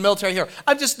on, he's a military hero.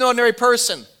 I'm just an ordinary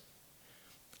person.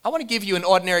 I want to give you an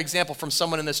ordinary example from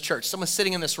someone in this church, someone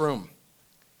sitting in this room.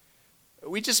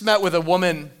 We just met with a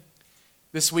woman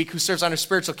this week who serves on her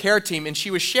spiritual care team, and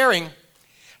she was sharing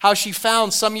how she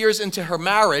found some years into her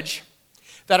marriage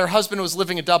that her husband was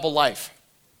living a double life.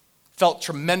 Felt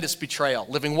tremendous betrayal,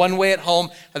 living one way at home,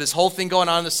 had this whole thing going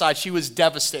on the side. She was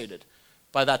devastated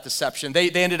by that deception. They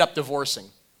ended up divorcing.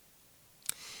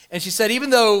 And she said even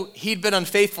though he'd been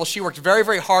unfaithful, she worked very,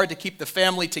 very hard to keep the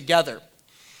family together.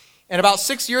 And about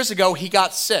 6 years ago, he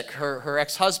got sick, her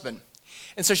ex-husband.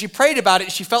 And so she prayed about it,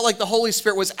 and she felt like the Holy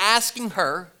Spirit was asking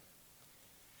her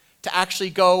to actually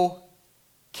go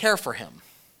care for him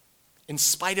in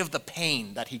spite of the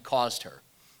pain that he caused her.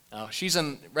 Now, she's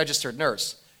a registered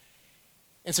nurse.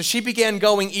 And so she began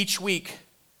going each week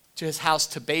to his house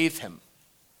to bathe him.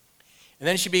 And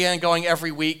then she began going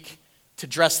every week to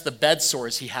dress the bed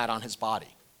sores he had on his body.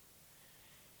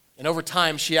 And over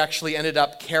time, she actually ended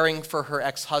up caring for her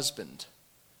ex-husband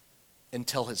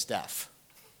until his death.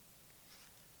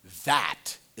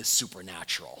 That is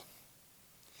supernatural.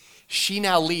 She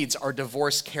now leads our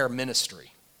divorce care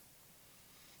ministry.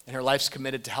 And her life's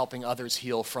committed to helping others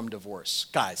heal from divorce.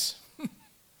 Guys,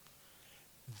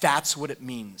 that's what it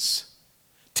means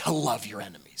to love your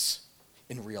enemies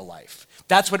in real life.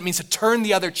 That's what it means to turn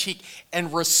the other cheek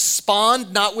and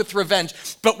respond not with revenge,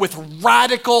 but with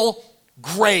radical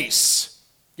grace.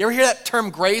 You ever hear that term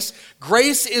grace?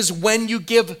 Grace is when you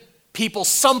give people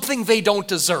something they don't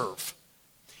deserve.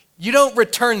 You don't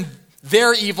return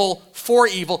their evil for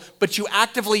evil, but you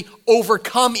actively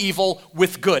overcome evil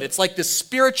with good. It's like this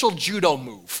spiritual judo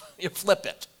move. You flip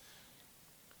it.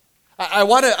 I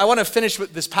want to finish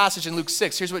with this passage in Luke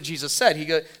 6. Here's what Jesus said.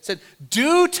 He said,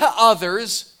 do to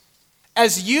others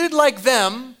as you'd like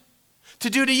them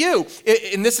to do to you.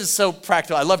 And this is so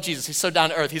practical. I love Jesus. He's so down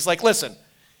to earth. He's like, listen,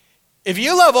 if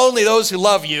you love only those who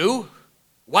love you,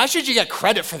 why should you get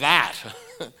credit for that?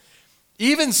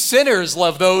 Even sinners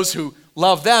love those who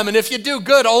love them. And if you do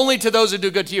good only to those who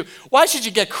do good to you, why should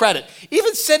you get credit?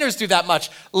 Even sinners do that much.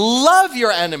 Love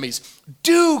your enemies.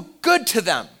 Do good to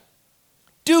them.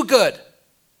 Do good.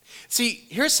 See,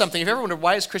 here's something. If you ever wondered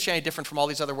why is Christianity different from all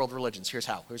these other world religions, here's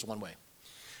how. Here's one way.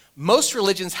 Most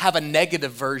religions have a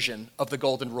negative version of the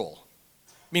golden rule.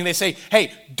 Meaning they say,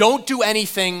 hey, don't do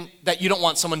anything that you don't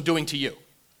want someone doing to you.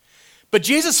 But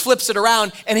Jesus flips it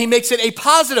around and he makes it a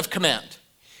positive command.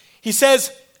 He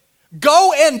says,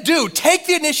 go and do, take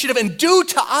the initiative and do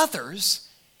to others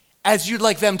as you'd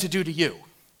like them to do to you.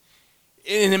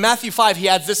 In Matthew 5, he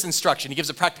adds this instruction. He gives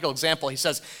a practical example. He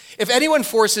says, if anyone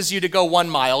forces you to go 1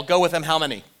 mile, go with them how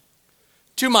many?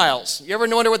 2 miles. You ever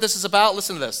wonder what this is about?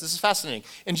 Listen to this. This is fascinating.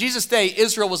 In Jesus' day,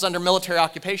 Israel was under military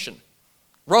occupation.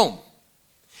 Rome.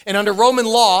 And under Roman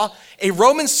law, a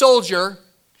Roman soldier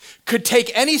could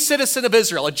take any citizen of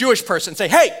Israel, a Jewish person, and say,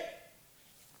 hey,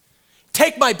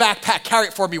 take my backpack, carry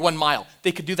it for me 1 mile.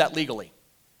 They could do that legally.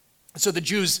 So the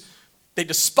Jews, they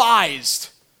despised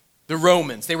the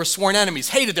Romans. They were sworn enemies,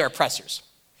 hated their oppressors.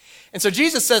 And so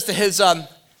Jesus says to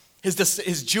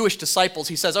his Jewish disciples,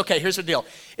 he says, okay, here's the deal.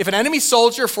 If an enemy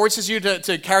soldier forces you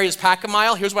to carry his pack a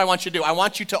mile, here's what I want you to do. I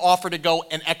want you to offer to go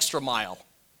an extra mile.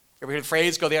 You ever heard the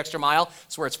phrase, go the extra mile?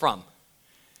 That's where it's from.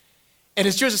 And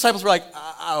his Jewish disciples were like,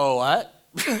 oh, what?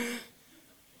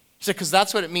 He said, because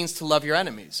that's what it means to love your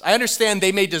enemies. I understand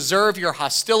they may deserve your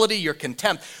hostility, your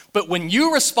contempt, but when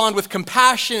you respond with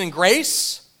compassion and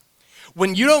grace,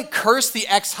 when you don't curse the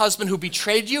ex-husband who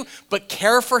betrayed you, but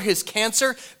care for his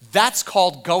cancer, that's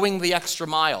called going the extra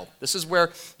mile. This is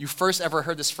where you first ever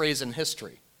heard this phrase in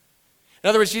history. In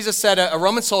other words, Jesus said a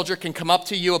Roman soldier can come up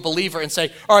to you, a believer, and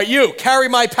say, all right, you, carry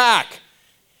my pack.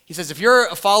 He says, if you're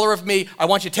a follower of me, I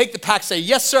want you to take the pack, say,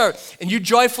 yes, sir, and you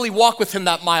joyfully walk with him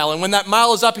that mile. And when that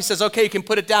mile is up, he says, okay, you can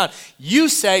put it down. You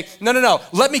say, no,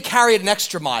 let me carry it an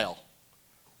extra mile.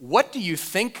 What do you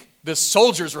think the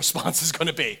soldier's response is going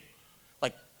to be?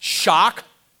 Like shock?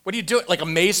 What are you doing? Like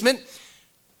amazement?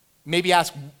 Maybe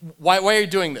ask, why are you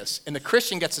doing this? And the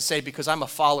Christian gets to say, because I'm a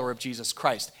follower of Jesus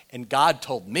Christ, and God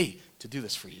told me to do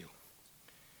this for you.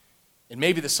 And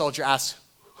maybe the soldier asks,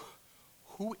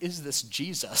 who is this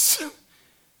Jesus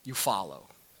you follow?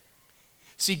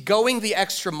 See, going the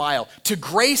extra mile to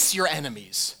grace your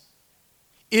enemies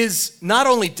is not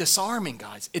only disarming,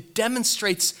 guys, it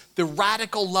demonstrates the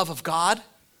radical love of God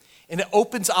and it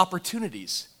opens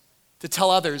opportunities to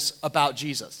tell others about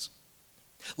Jesus.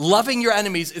 Loving your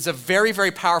enemies is a very,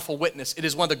 very powerful witness. It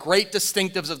is one of the great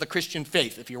distinctives of the Christian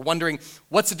faith. If you're wondering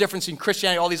what's the difference between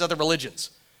Christianity and all these other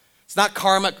religions, it's not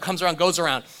karma, it comes around, goes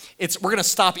around. It's we're going to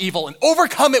stop evil and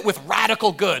overcome it with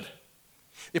radical good.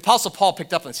 The Apostle Paul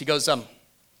picked up on this. He goes,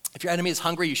 if your enemy is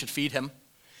hungry, you should feed him.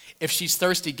 If she's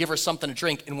thirsty, give her something to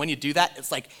drink. And when you do that,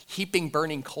 it's like heaping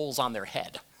burning coals on their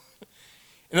head.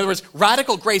 In other words,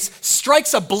 radical grace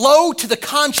strikes a blow to the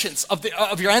conscience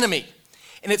of your enemy.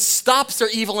 And it stops their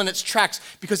evil in its tracks,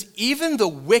 because even the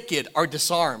wicked are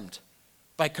disarmed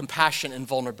by compassion and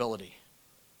vulnerability.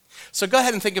 So go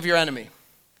ahead and think of your enemy.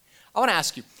 I want to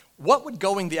ask you, what would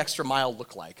going the extra mile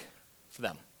look like for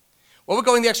them? What would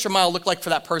going the extra mile look like for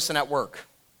that person at work?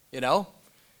 You know?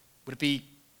 Would it be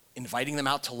inviting them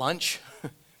out to lunch?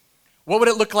 What would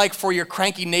it look like for your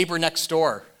cranky neighbor next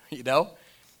door? You know?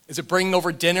 Is it bringing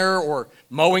over dinner or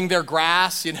mowing their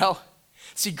grass? You know?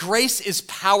 See, grace is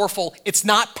powerful. It's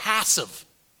not passive.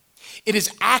 It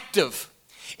is active.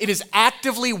 It is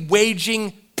actively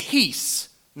waging peace,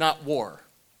 not war,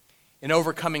 in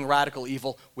overcoming radical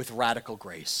evil with radical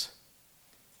grace.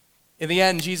 In the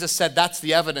end, Jesus said, that's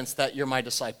the evidence that you're my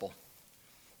disciple.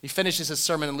 He finishes his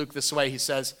sermon in Luke this way. He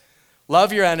says,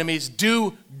 love your enemies,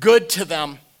 do good to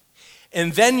them,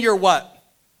 and then your what?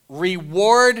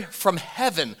 Reward from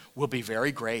heaven will be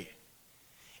very great.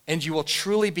 And you will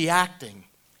truly be acting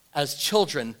as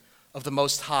children of the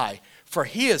Most High, for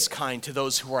he is kind to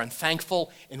those who are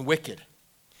unthankful and wicked.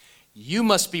 You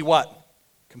must be what?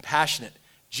 Compassionate,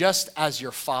 just as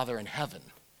your Father in heaven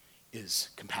is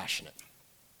compassionate.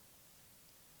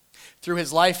 Through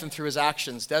his life and through his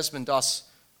actions, Desmond Doss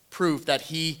proved that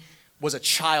he was a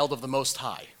child of the Most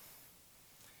High.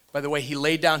 By the way, he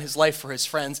laid down his life for his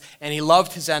friends, and he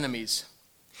loved his enemies.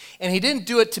 And he didn't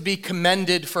do it to be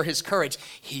commended for his courage.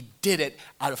 He did it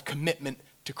out of commitment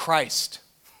to Christ.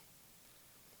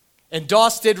 And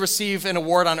Doss did receive an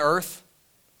award on earth,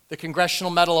 the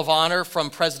Congressional Medal of Honor from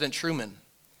President Truman.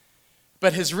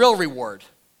 But his real reward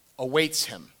awaits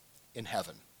him in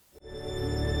heaven.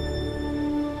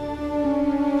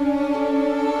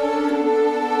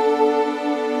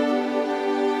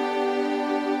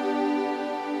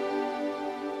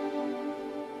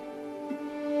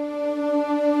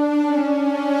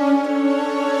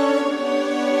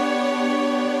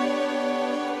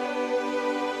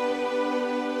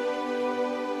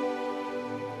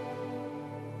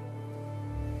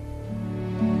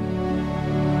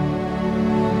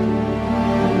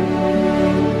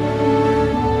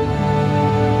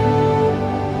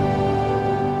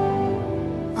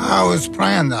 I was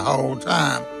praying the whole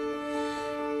time.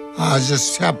 I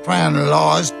just kept praying,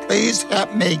 Lord, please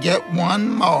help me get one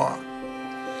more.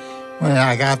 When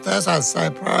I got this, I'd say,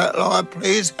 Lord,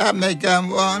 please help me get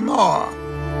one more.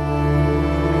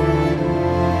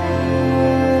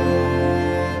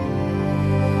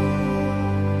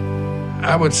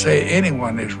 I would say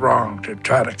anyone is wrong to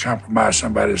try to compromise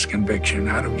somebody's conviction.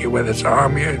 I don't care whether it's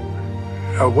army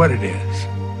or what it is.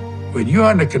 When you're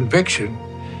under conviction,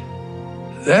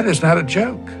 that is not a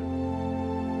joke.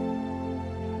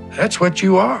 That's what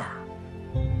you are.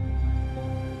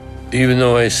 Even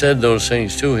though I said those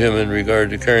things to him in regard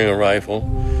to carrying a rifle,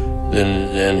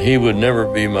 then he would never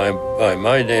be by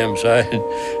my damn side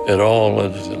at all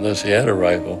unless he had a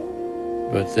rifle.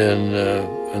 But then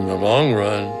in the long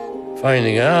run,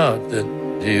 finding out that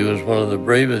he was one of the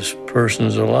bravest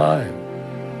persons alive,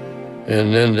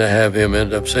 and then to have him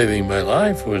end up saving my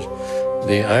life was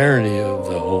the irony of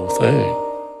the whole thing.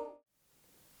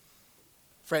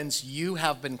 Friends, you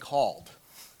have been called.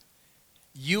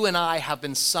 You and I have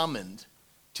been summoned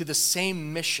to the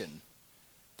same mission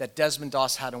that Desmond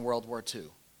Doss had in World War II.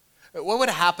 What would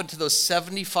have happened to those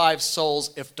 75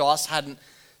 souls if Doss hadn't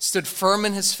stood firm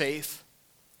in his faith,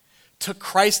 took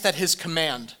Christ at his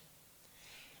command,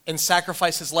 and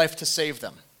sacrificed his life to save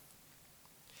them?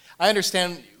 I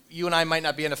understand you and I might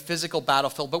not be in a physical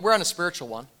battlefield, but we're on a spiritual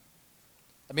one.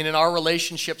 I mean, in our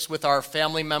relationships with our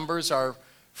family members, our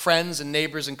friends and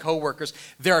neighbors and coworkers,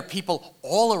 there are people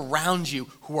all around you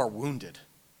who are wounded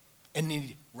and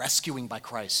need rescuing by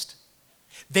Christ.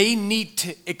 They need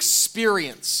to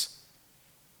experience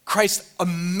Christ's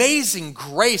amazing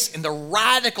grace and the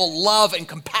radical love and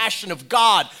compassion of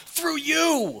God through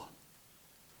you,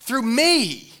 through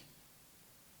me.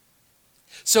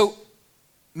 So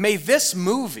may this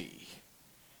movie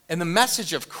and the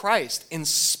message of Christ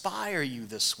inspire you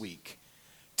this week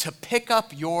to pick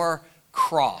up your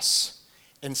cross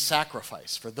and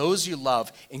sacrifice for those you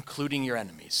love, including your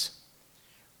enemies.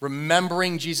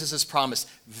 Remembering Jesus' promise,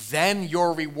 then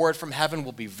your reward from heaven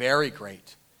will be very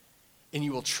great, and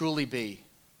you will truly be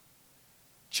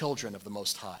children of the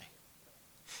Most High.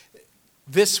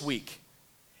 This week,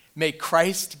 may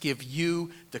Christ give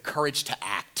you the courage to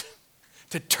act,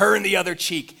 to turn the other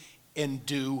cheek and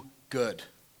do good.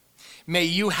 May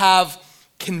you have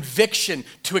conviction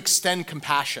to extend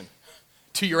compassion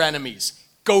to your enemies.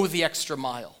 Go the extra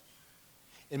mile.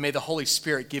 And may the Holy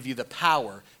Spirit give you the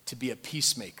power to be a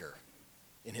peacemaker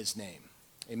in his name.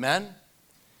 Amen?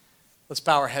 Let's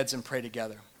bow our heads and pray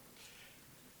together.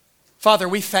 Father,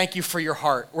 we thank you for your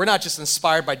heart. We're not just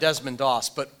inspired by Desmond Doss,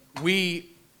 but we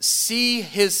see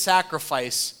his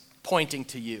sacrifice pointing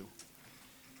to you.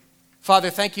 Father,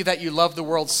 thank you that you love the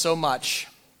world so much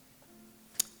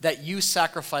that you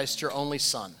sacrificed your only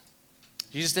son.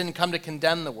 Jesus didn't come to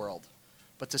condemn the world,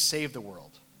 but to save the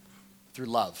world through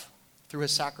love, through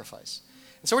his sacrifice.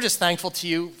 And so we're just thankful to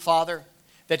you, Father,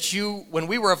 that you, when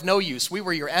we were of no use, we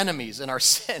were your enemies in our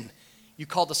sin, you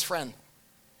called us friend.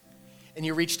 And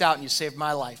you reached out and you saved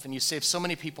my life, and you saved so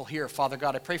many people here. Father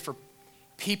God, I pray for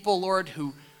people, Lord,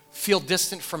 who feel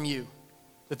distant from you,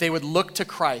 that they would look to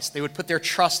Christ, they would put their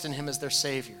trust in him as their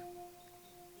Savior.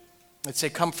 They'd say,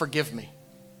 come forgive me,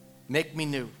 make me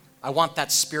new. I want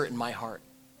that Spirit in my heart.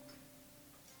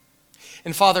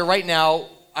 And Father, right now,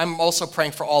 I'm also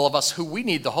praying for all of us who we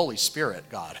need the Holy Spirit,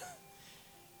 God,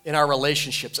 in our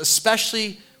relationships.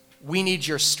 Especially, we need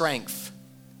your strength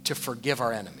to forgive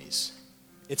our enemies.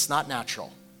 It's not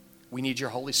natural. We need your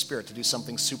Holy Spirit to do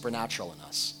something supernatural in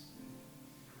us.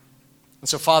 And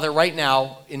so, Father, right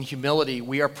now, in humility,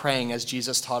 we are praying as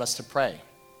Jesus taught us to pray.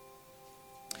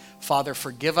 Father,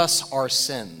 forgive us our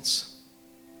sins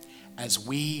as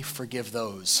we forgive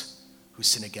those who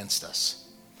sin against us.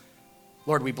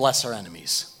 Lord, we bless our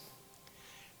enemies.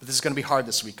 But this is going to be hard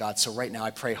this week, God. So right now,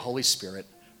 I pray, Holy Spirit,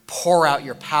 pour out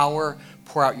your power,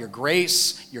 pour out your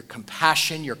grace, your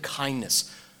compassion, your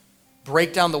kindness.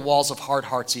 Break down the walls of hard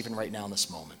hearts even right now in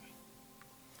this moment.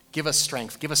 Give us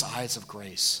strength. Give us eyes of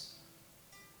grace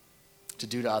to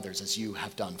do to others as you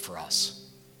have done for us.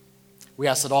 We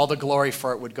ask that all the glory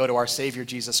for it would go to our Savior,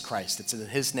 Jesus Christ. It's in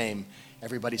his name,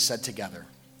 everybody said together,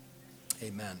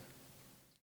 amen.